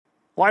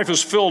Life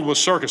is filled with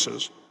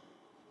circuses.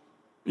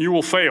 You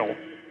will fail.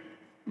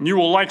 You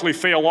will likely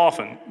fail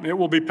often. It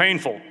will be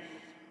painful.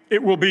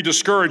 It will be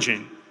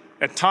discouraging.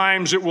 At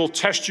times, it will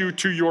test you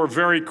to your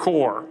very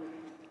core.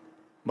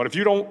 But if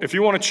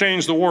you want to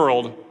change the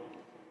world,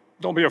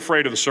 don't be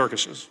afraid of the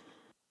circuses.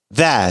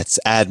 That's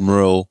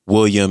Admiral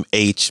William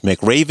H.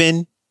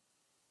 McRaven,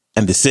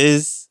 and this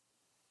is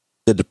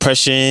the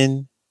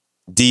Depression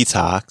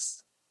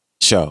Detox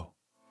Show.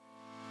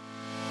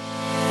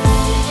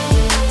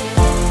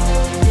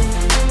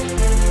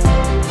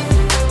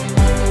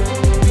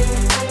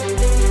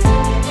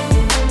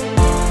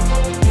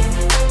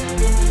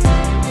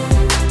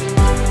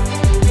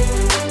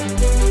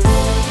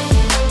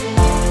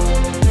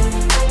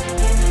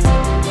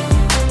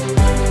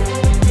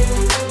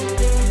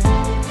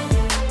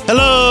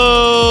 Hello,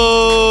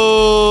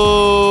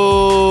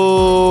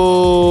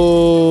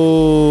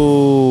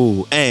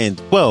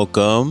 and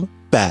welcome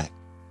back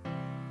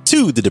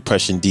to the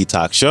Depression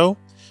Detox Show,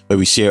 where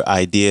we share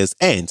ideas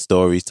and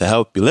stories to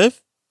help you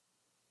live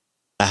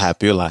a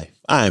happier life.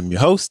 I am your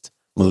host,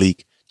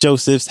 Malik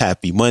Josephs.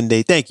 Happy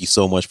Monday. Thank you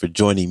so much for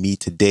joining me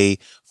today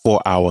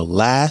for our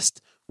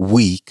last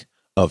week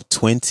of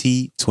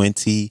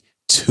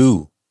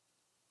 2022.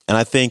 And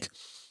I think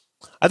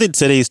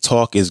today's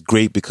talk is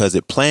great because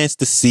it plants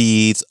the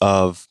seeds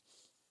of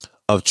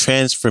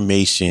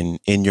transformation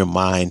in your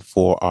mind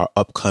for our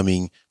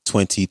upcoming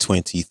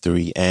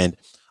 2023. And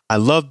I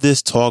love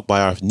this talk by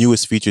our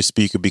newest featured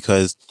speaker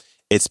because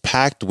it's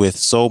packed with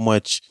so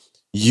much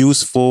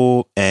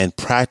useful and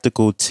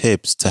practical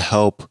tips to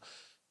help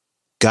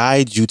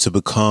guide you to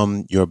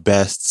become your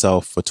best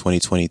self for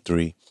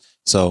 2023.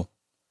 So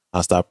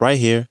I'll stop right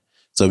here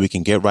so we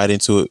can get right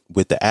into it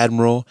with the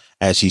Admiral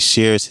as he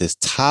shares his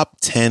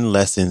top 10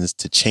 lessons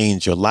to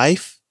change your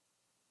life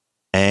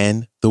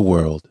and the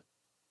world.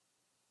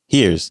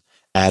 Here's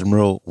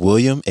Admiral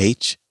William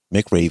H.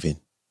 McRaven.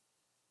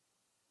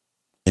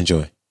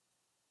 Enjoy.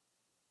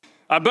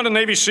 I've been a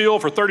Navy SEAL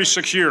for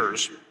 36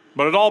 years,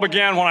 but it all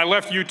began when I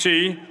left UT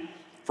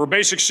for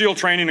basic SEAL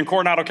training in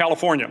Coronado,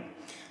 California.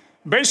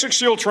 Basic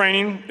SEAL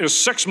training is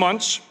 6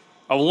 months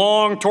of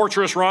long,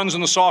 torturous runs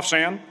in the soft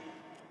sand,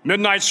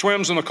 midnight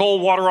swims in the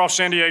cold water off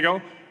San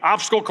Diego,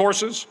 obstacle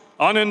courses,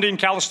 unending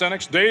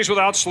calisthenics, days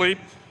without sleep,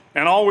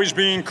 and always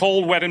being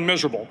cold, wet, and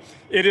miserable.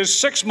 It is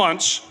 6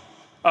 months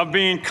of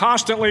being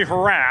constantly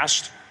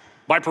harassed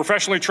by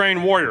professionally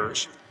trained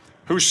warriors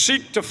who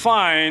seek to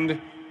find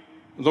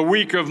the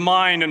weak of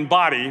mind and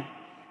body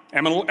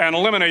and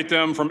eliminate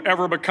them from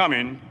ever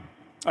becoming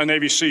a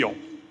Navy SEAL.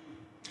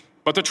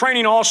 But the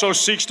training also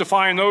seeks to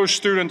find those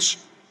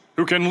students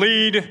who can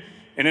lead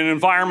in an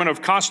environment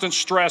of constant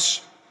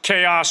stress,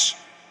 chaos,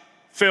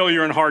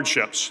 failure, and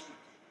hardships.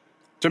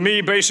 To me,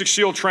 basic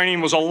SEAL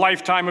training was a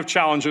lifetime of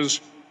challenges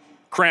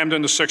crammed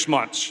into 6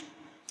 months.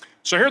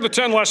 So here are the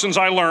 10 lessons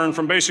I learned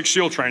from basic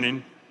SEAL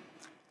training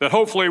that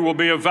hopefully will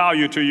be of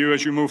value to you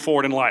as you move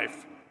forward in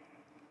life.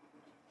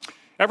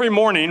 Every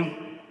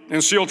morning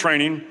in SEAL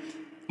training,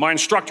 my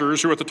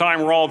instructors, who at the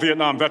time were all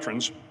Vietnam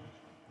veterans,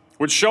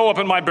 would show up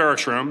in my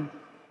barracks room,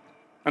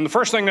 and the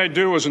first thing they'd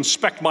do was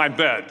inspect my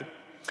bed.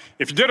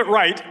 If you did it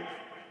right,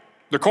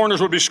 the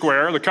corners would be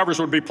square, the covers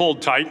would be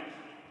pulled tight,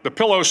 the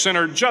pillow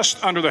centered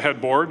just under the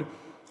headboard,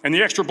 and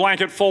the extra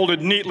blanket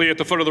folded neatly at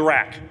the foot of the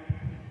rack.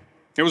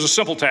 It was a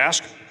simple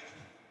task,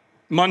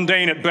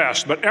 mundane at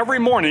best, but every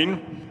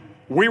morning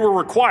we were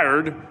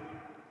required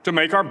to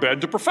make our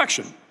bed to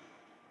perfection.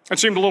 It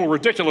seemed a little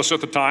ridiculous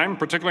at the time,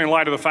 particularly in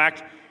light of the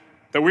fact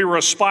that we were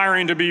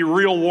aspiring to be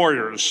real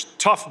warriors,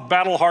 tough,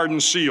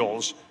 battle-hardened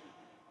SEALs.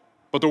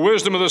 But the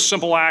wisdom of this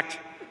simple act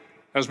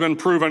has been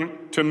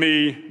proven to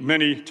me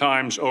many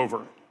times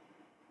over.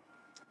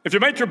 If you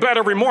make your bed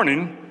every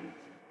morning,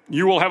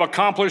 you will have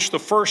accomplished the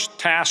first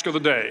task of the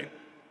day.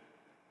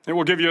 It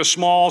will give you a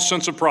small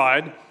sense of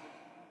pride,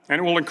 and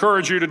it will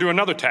encourage you to do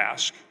another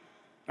task,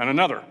 and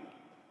another,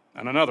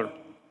 and another.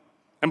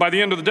 And by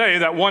the end of the day,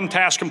 that one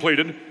task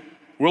completed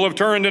will have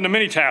turned into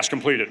many tasks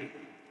completed.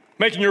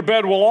 Making your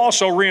bed will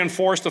also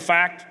reinforce the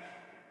fact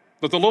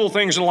that the little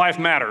things in life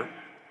matter.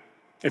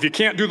 If you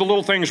can't do the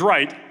little things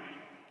right,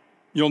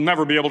 you'll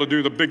never be able to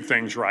do the big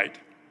things right.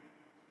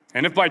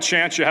 And if by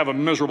chance you have a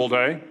miserable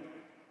day,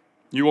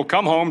 you will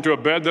come home to a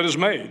bed that is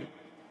made,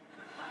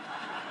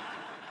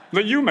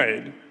 that you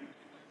made.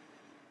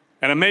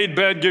 And a made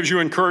bed gives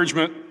you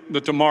encouragement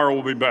that tomorrow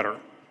will be better.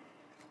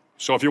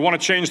 So if you want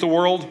to change the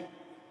world,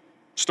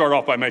 start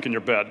off by making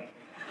your bed.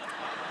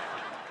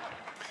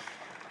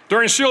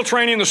 During SEAL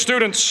training, the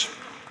students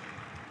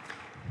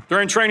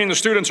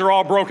are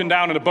all broken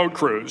down into boat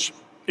crews.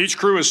 Each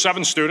crew is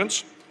 7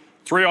 students,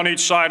 3 on each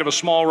side of a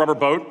small rubber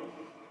boat,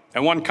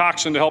 and 1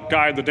 coxswain to help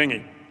guide the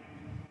dinghy.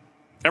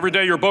 Every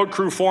day, your boat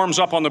crew forms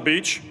up on the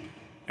beach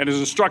and is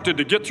instructed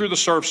to get through the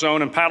surf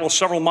zone and paddle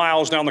several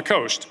miles down the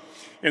coast.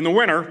 In the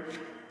winter,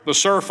 the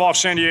surf off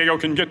San Diego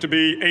can get to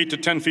be 8 to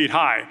 10 feet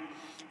high,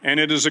 and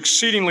it is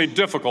exceedingly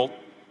difficult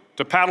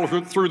to paddle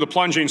through the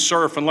plunging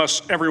surf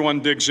unless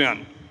everyone digs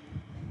in.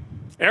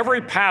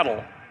 Every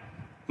paddle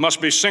must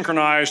be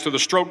synchronized to the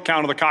stroke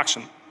count of the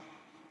coxswain.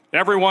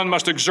 Everyone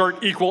must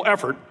exert equal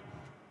effort,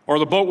 or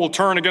the boat will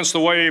turn against the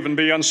wave and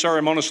be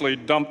unceremoniously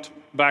dumped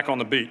back on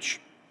the beach.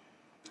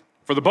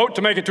 For the boat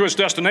to make it to its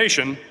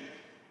destination,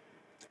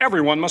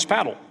 everyone must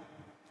paddle.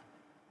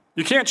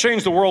 You can't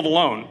change the world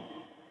alone.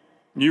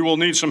 You will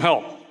need some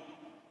help.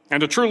 And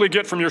to truly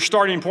get from your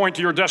starting point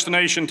to your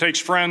destination takes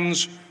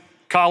friends,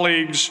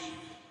 colleagues,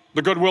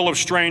 the goodwill of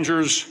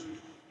strangers,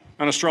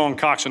 and a strong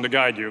coxswain to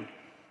guide you.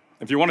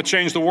 If you want to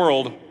change the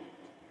world,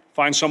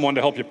 find someone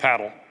to help you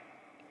paddle.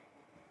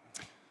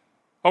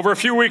 Over a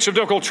few weeks of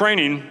difficult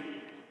training,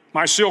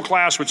 my SEAL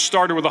class, which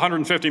started with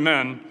 150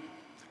 men,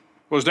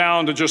 was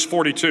down to just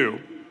 42.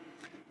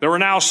 There were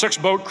now 6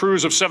 boat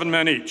crews of 7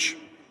 men each.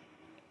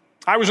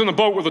 I was in the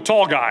boat with the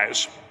tall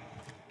guys,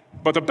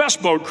 but the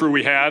best boat crew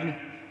we had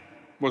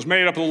was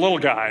made up of the little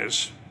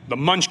guys, the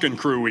Munchkin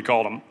crew, we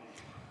called them.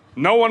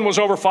 No one was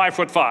over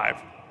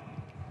 5'5".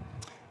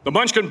 The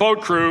Munchkin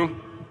boat crew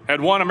had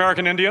 1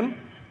 American Indian,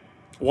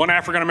 1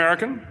 African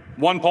American,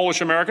 1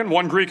 Polish American,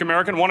 1 Greek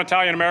American, 1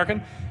 Italian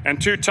American,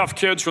 and 2 tough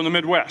kids from the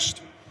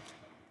Midwest.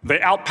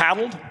 They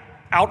out-paddled,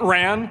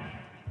 outran,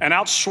 and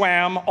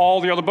outswam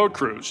all the other boat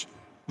crews.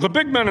 The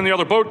big men in the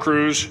other boat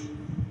crews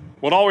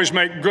would always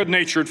make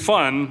good-natured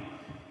fun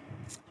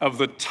of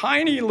the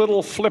tiny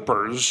little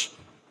flippers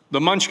the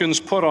Munchkins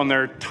put on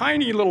their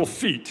tiny little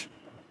feet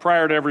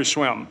prior to every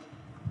swim.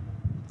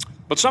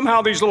 But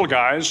somehow these little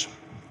guys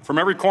from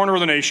every corner of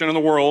the nation and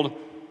the world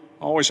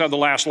always had the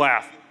last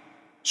laugh,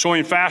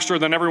 swimming faster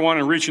than everyone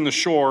and reaching the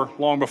shore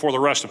long before the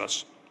rest of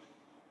us.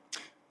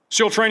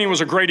 SEAL training was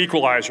a great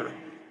equalizer.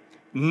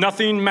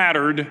 Nothing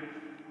mattered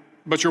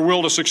but your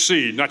will to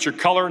succeed, not your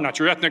color, not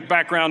your ethnic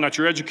background, not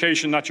your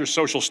education, not your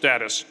social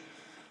status.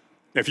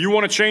 If you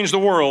want to change the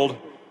world,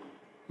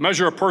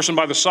 measure a person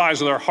by the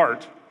size of their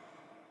heart,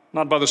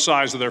 not by the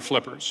size of their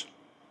flippers.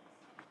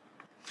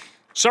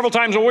 Several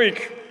times a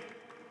week,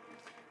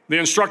 the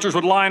instructors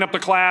would line up the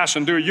class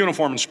and do a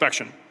uniform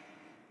inspection.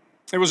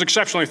 It was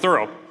exceptionally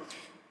thorough.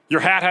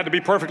 Your hat had to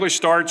be perfectly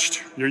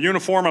starched, your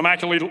uniform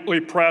immaculately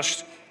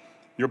pressed,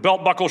 your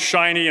belt buckle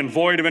shiny and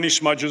void of any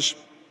smudges.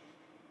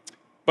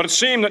 But it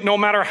seemed that no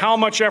matter how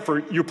much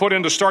effort you put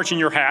into starching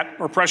your hat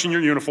or pressing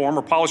your uniform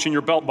or polishing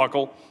your belt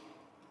buckle,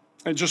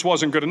 it just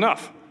wasn't good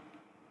enough.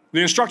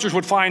 The instructors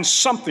would find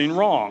something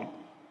wrong.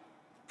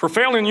 For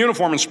failing the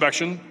uniform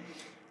inspection,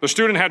 the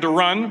student had to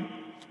run,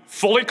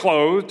 fully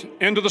clothed,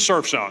 into the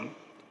surf zone,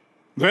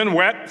 then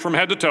wet from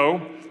head to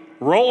toe,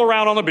 roll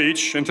around on the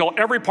beach until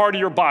every part of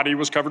your body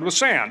was covered with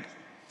sand.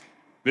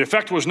 The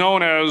effect was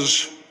known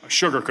as a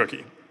sugar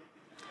cookie.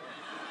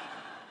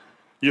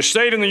 You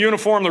stayed in the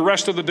uniform the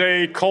rest of the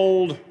day,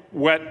 cold,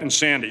 wet, and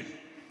sandy.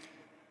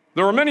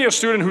 There were many a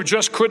student who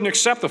just couldn't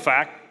accept the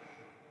fact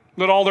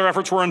that all their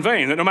efforts were in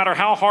vain, that no matter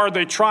how hard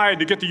they tried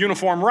to get the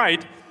uniform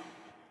right,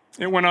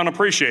 it went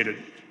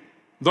unappreciated.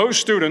 Those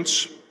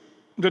students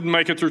didn't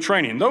make it through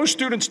training. Those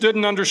students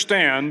didn't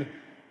understand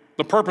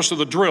the purpose of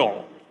the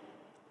drill.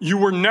 You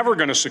were never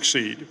going to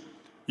succeed.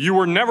 You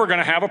were never going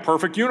to have a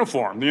perfect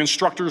uniform. The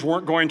instructors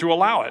weren't going to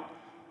allow it.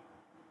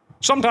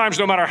 Sometimes,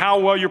 no matter how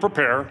well you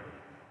prepare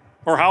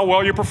or how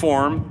well you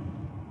perform,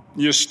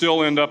 you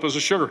still end up as a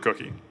sugar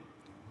cookie.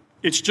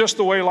 It's just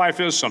the way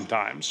life is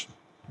sometimes.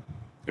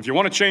 If you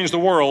want to change the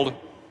world,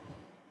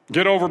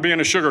 get over being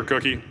a sugar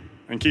cookie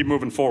and keep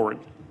moving forward.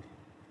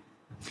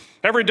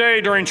 Every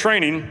day during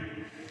training,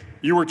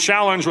 you were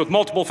challenged with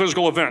multiple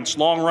physical events,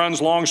 long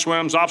runs, long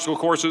swims, obstacle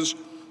courses,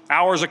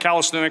 hours of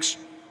calisthenics,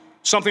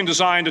 something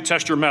designed to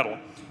test your mettle.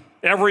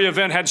 Every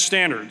event had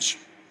standards,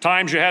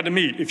 times you had to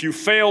meet. If you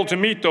failed to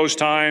meet those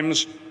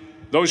times,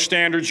 those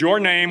standards, your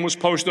name was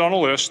posted on a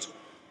list,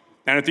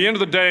 and at the end of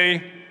the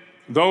day,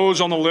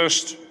 those on the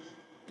list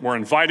were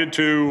invited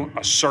to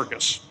a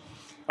circus.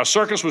 A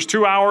circus was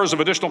 2 hours of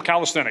additional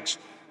calisthenics,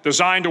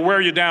 designed to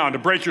wear you down, to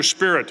break your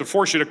spirit, to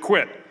force you to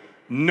quit.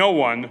 No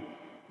one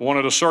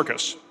wanted a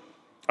circus.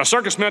 A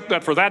circus meant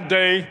that for that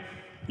day,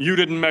 you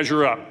didn't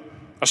measure up.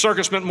 A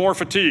circus meant more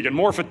fatigue, and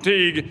more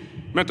fatigue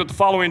meant that the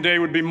following day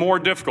would be more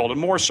difficult, and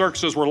more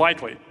circuses were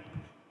likely.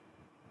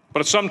 But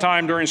at some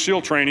time during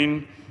SEAL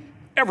training,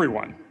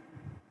 everyone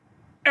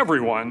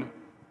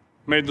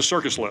made the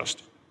circus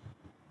list.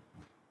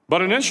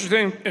 But an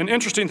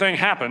interesting thing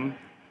happened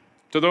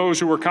to those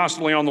who were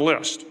constantly on the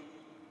list.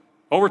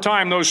 Over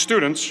time, those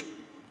students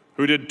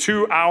who did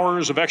 2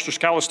 hours of extra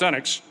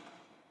calisthenics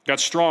got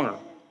stronger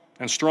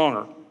and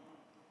stronger.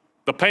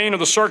 The pain of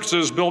the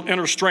circuses built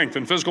inner strength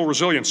and physical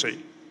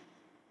resiliency.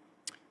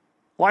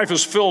 Life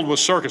is filled with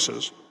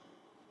circuses.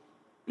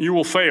 You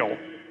will fail.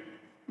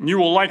 You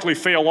will likely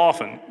fail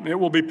often. It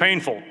will be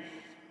painful.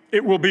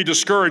 It will be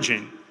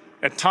discouraging.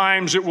 At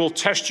times, it will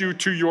test you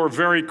to your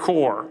very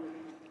core.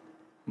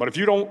 But if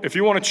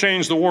you want to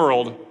change the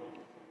world,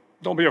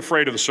 don't be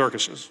afraid of the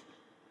circuses.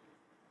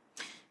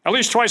 At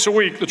least twice a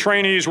week, the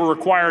trainees were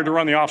required to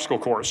run the obstacle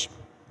course.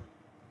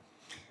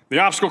 The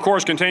obstacle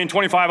course contained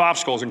 25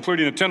 obstacles,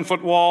 including a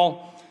 10-foot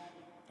wall,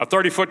 a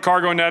 30-foot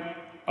cargo net,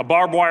 a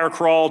barbed wire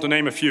crawl, to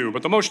name a few.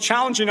 But the most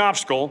challenging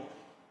obstacle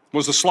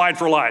was the slide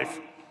for life.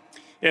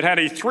 It had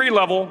a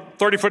 3-level,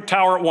 30-foot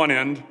tower at one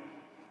end,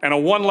 and a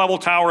one-level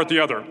tower at the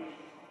other.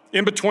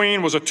 In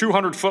between was a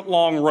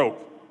 200-foot-long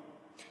rope.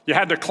 You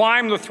had to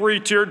climb the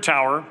three-tiered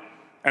tower,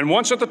 and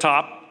once at the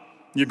top,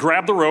 you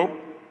grabbed the rope,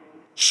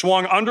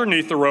 swung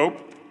underneath the rope,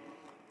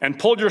 and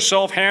pulled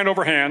yourself hand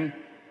over hand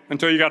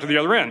until you got to the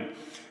other end.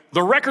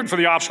 The record for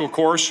the obstacle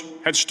course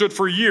had stood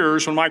for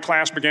years when my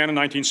class began in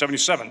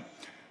 1977.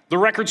 The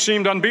record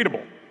seemed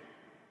unbeatable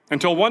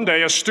until one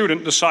day a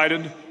student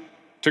decided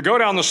to go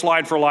down the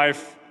slide for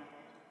life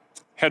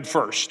head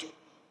first.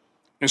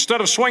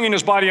 Instead of swinging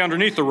his body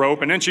underneath the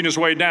rope and inching his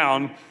way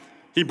down,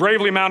 he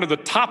bravely mounted the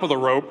top of the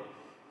rope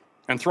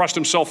and thrust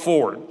himself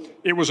forward.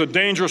 It was a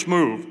dangerous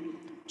move,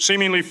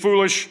 seemingly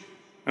foolish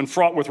and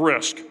fraught with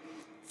risk.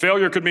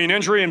 Failure could mean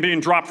injury and being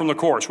dropped from the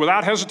course.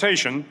 Without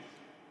hesitation,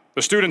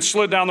 the student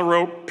slid down the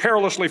rope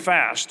perilously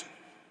fast.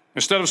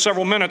 Instead of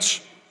several minutes,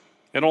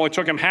 it only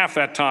took him half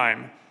that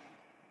time.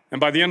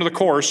 And by the end of the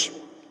course,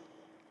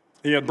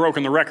 he had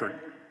broken the record.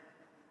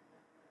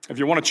 If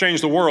you want to change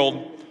the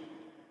world,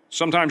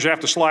 sometimes you have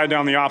to slide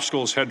down the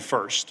obstacles head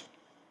first.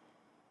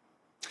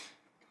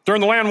 During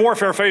the land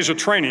warfare phase of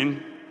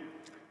training,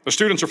 the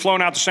students are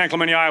flown out to San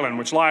Clemente Island,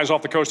 which lies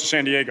off the coast of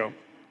San Diego.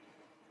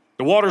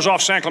 The waters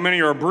off San Clemente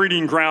are a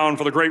breeding ground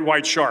for the great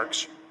white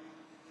sharks.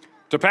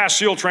 To pass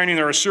SEAL training,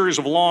 there are a series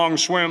of long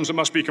swims that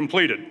must be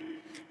completed.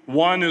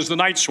 One is the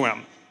night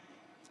swim.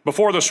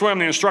 Before the swim,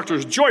 the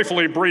instructors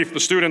joyfully brief the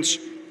students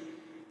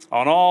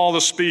on all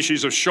the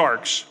species of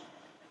sharks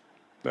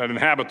that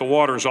inhabit the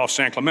waters off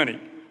San Clemente.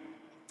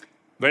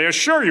 They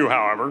assure you,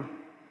 however,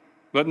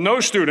 that no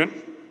student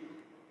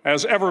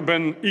has ever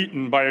been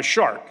eaten by a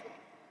shark,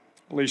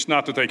 at least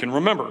not that they can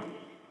remember.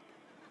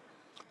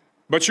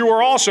 But you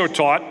are also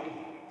taught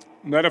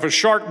that if a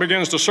shark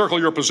begins to circle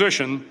your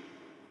position,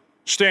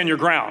 stand your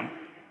ground.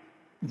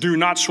 Do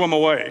not swim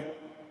away.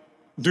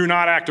 Do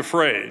not act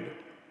afraid.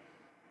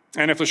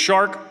 And if the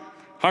shark,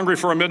 hungry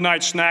for a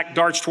midnight snack,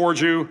 darts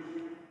towards you,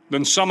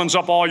 then summons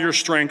up all your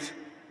strength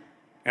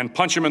and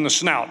punch him in the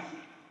snout,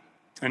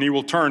 and he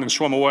will turn and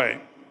swim away.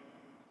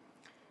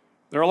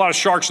 There are a lot of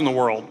sharks in the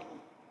world.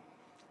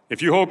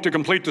 If you hope to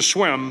complete the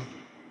swim,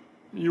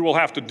 you will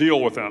have to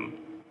deal with them.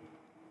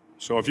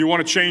 So if you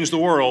want to change the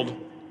world,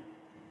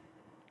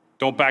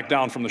 don't back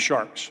down from the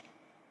sharks.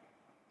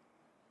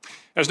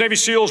 As Navy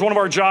SEALs, one of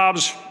our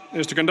jobs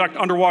is to conduct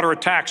underwater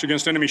attacks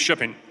against enemy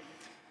shipping.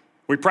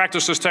 We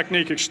practice this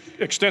technique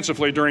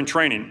extensively during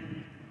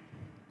training.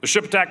 The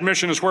ship attack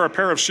mission is where a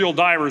pair of SEAL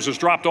divers is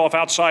dropped off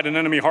outside an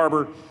enemy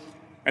harbor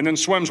and then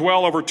swims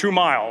well over 2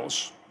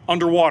 miles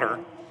underwater,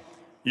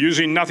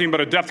 using nothing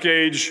but a depth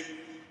gauge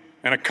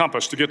and a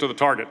compass to get to the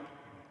target.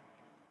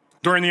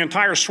 During the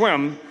entire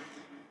swim,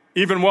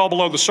 even well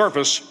below the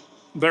surface,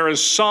 there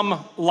is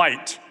some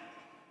light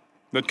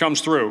that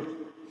comes through.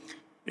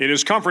 It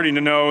is comforting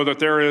to know that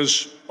there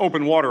is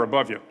open water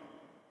above you.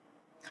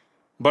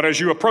 But as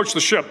you approach the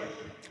ship,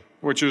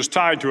 which is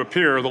tied to a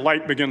pier, the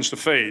light begins to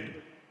fade.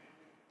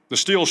 The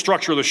steel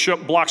structure of the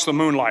ship blocks the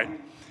moonlight.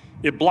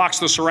 It blocks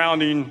the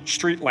surrounding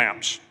street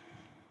lamps.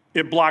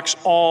 It blocks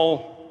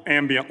all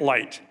ambient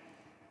light.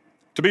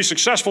 To be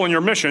successful in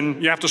your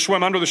mission, you have to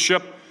swim under the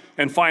ship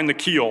and find the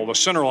keel, the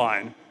center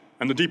line,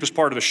 and the deepest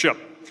part of the ship.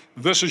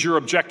 This is your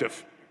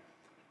objective.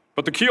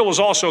 But the keel is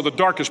also the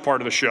darkest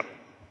part of the ship,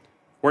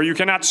 where you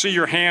cannot see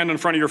your hand in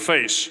front of your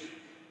face,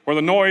 where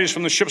the noise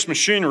from the ship's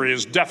machinery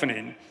is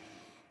deafening,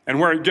 and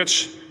where it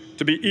gets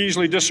to be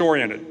easily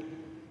disoriented,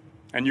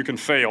 and you can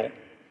fail.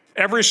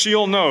 Every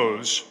SEAL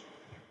knows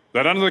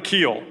that under the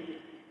keel,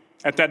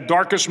 at that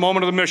darkest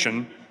moment of the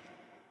mission,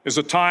 is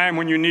a time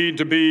when you need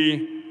to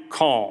be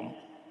calm,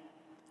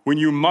 when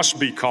you must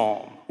be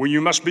calm, when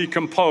you must be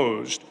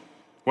composed,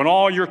 when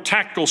all your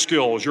tactical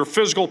skills, your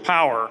physical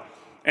power,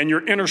 and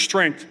your inner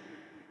strength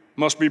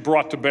must be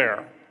brought to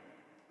bear.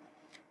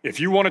 If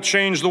you want to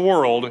change the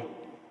world,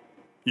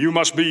 you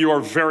must be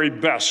your very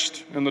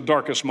best in the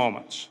darkest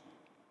moments.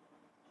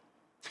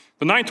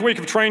 The 9th week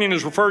of training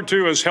is referred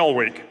to as Hell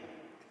Week.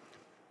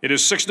 It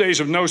is 6 days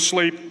of no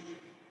sleep,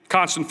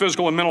 constant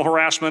physical and mental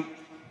harassment,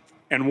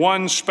 and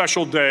one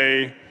special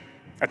day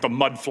at the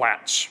Mud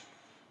Flats.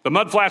 The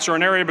Mud Flats are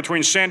an area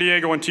between San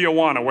Diego and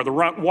Tijuana where the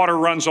water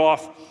runs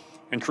off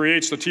and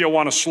creates the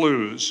Tijuana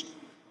Sloughs,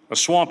 a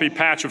swampy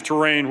patch of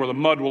terrain where the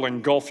mud will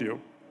engulf you.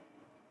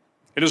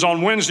 It is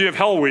on Wednesday of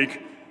Hell Week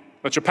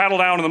that you paddle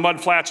down to the Mud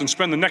Flats and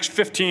spend the next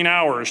 15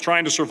 hours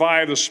trying to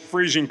survive this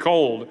freezing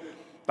cold,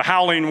 the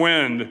howling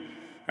wind,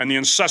 and the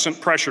incessant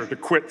pressure to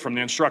quit from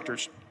the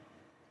instructors.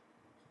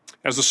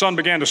 As the sun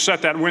began to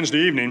set that Wednesday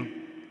evening,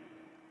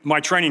 my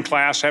training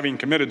class, having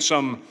committed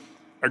some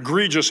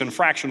egregious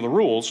infraction of the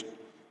rules,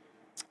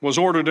 was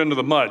ordered into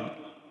the mud.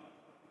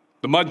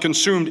 The mud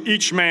consumed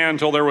each man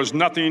till there was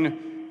nothing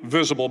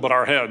visible but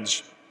our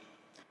heads.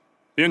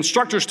 The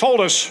instructors told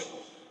us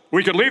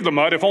we could leave the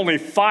mud if only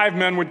 5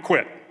 men would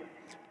quit.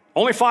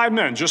 Only 5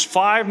 men, just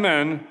 5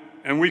 men,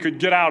 and we could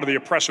get out of the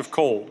oppressive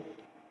cold.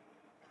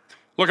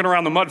 Looking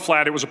around the mud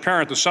flat, it was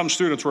apparent that some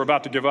students were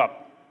about to give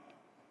up.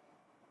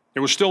 It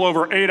was still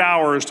over 8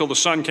 hours till the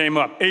sun came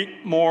up.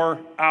 8 more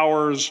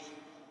hours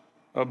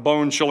of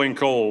bone-chilling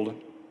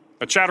cold.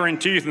 The chattering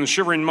teeth and the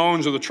shivering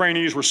moans of the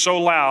trainees were so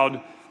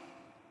loud,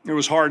 it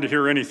was hard to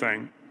hear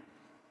anything.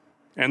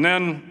 And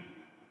then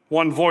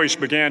one voice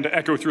began to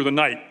echo through the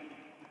night.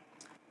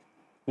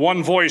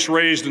 One voice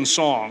raised in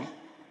song.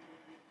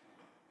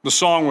 The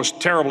song was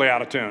terribly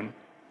out of tune,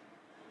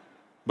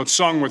 but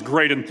sung with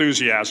great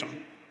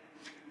enthusiasm.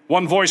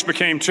 One voice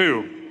became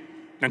two,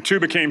 and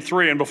two became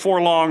three, and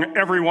before long,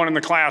 everyone in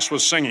the class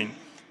was singing.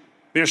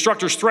 The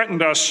instructors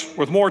threatened us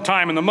with more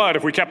time in the mud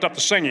if we kept up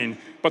the singing,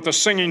 but the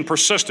singing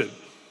persisted.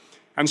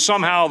 And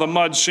somehow the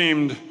mud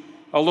seemed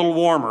a little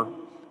warmer,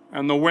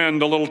 and the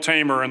wind a little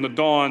tamer, and the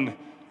dawn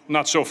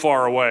not so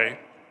far away.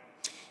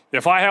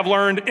 If I have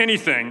learned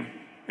anything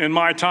in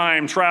my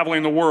time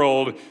traveling the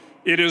world,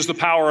 it is the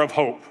power of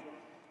hope.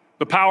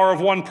 The power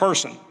of one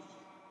person,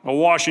 a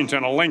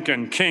Washington, a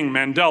Lincoln, King,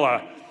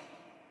 Mandela,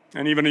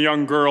 and even a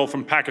young girl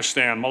from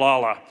Pakistan,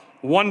 Malala.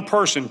 One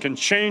person can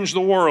change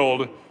the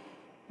world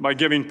by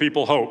giving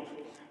people hope.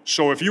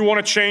 So if you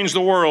want to change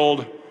the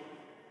world,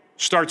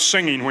 start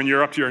singing when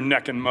you're up to your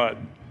neck in mud.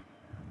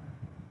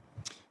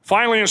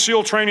 Finally, in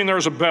SEAL training,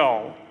 there's a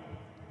bell.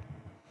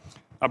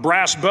 A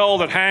brass bell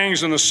that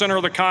hangs in the center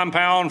of the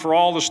compound for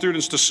all the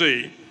students to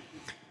see.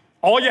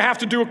 All you have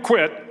to do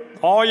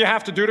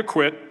to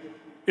quit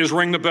is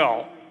ring the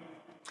bell.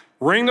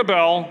 Ring the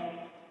bell,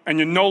 and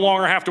you no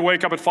longer have to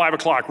wake up at 5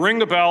 o'clock. Ring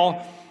the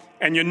bell,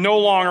 and you no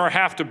longer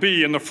have to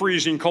be in the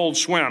freezing cold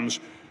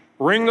swims.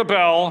 Ring the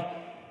bell,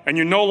 and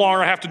you no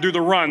longer have to do the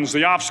runs,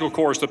 the obstacle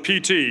course, the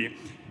PT,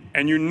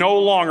 and you no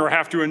longer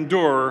have to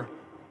endure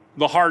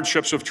the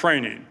hardships of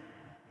training.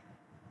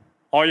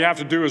 All you have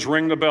to do is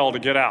ring the bell to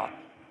get out.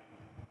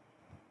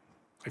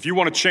 If you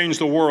want to change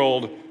the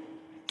world,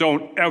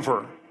 don't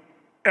ever,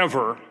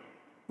 ever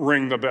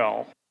ring the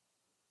bell.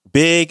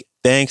 Big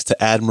thanks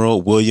to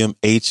Admiral William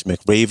H.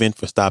 McRaven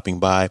for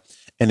stopping by,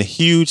 and a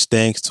huge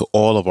thanks to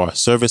all of our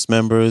service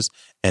members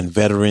and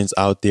veterans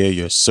out there.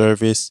 Your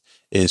service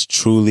is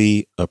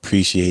truly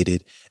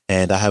appreciated,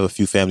 and I have a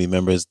few family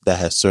members that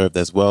have served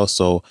as well,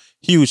 so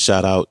huge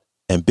shout out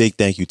and big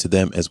thank you to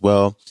them as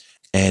well.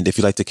 And if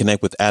you'd like to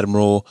connect with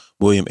Admiral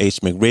William H.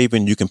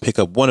 McRaven, you can pick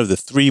up one of the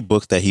 3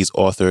 books that he's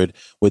authored,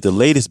 with the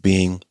latest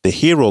being The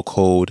Hero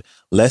Code,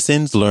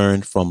 Lessons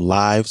Learned from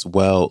Lives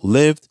Well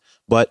Lived.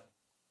 But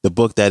the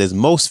book that is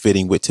most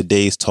fitting with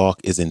today's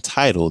talk is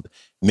entitled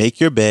Make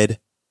Your Bed,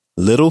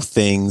 Little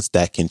Things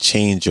That Can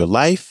Change Your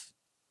Life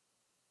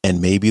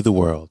and Maybe the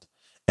World.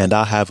 And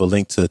I'll have a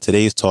link to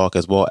today's talk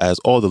as well as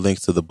all the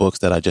links to the books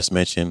that I just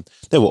mentioned.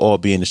 They will all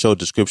be in the show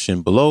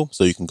description below,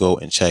 so you can go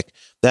and check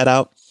that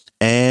out.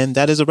 And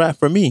that is a wrap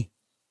for me.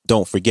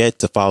 Don't forget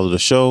to follow the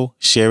show,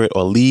 share it,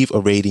 or leave a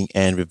rating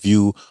and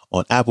review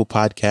on Apple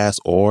Podcasts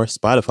or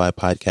Spotify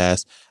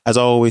Podcasts. As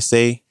I always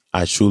say,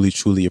 I truly,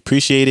 truly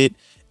appreciate it.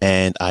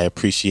 And I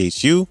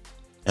appreciate you.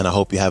 And I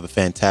hope you have a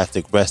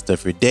fantastic rest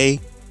of your day.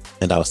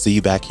 And I'll see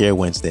you back here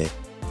Wednesday.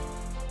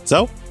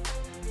 So,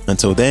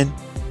 until then,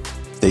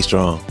 stay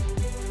strong.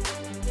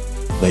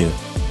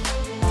 Later.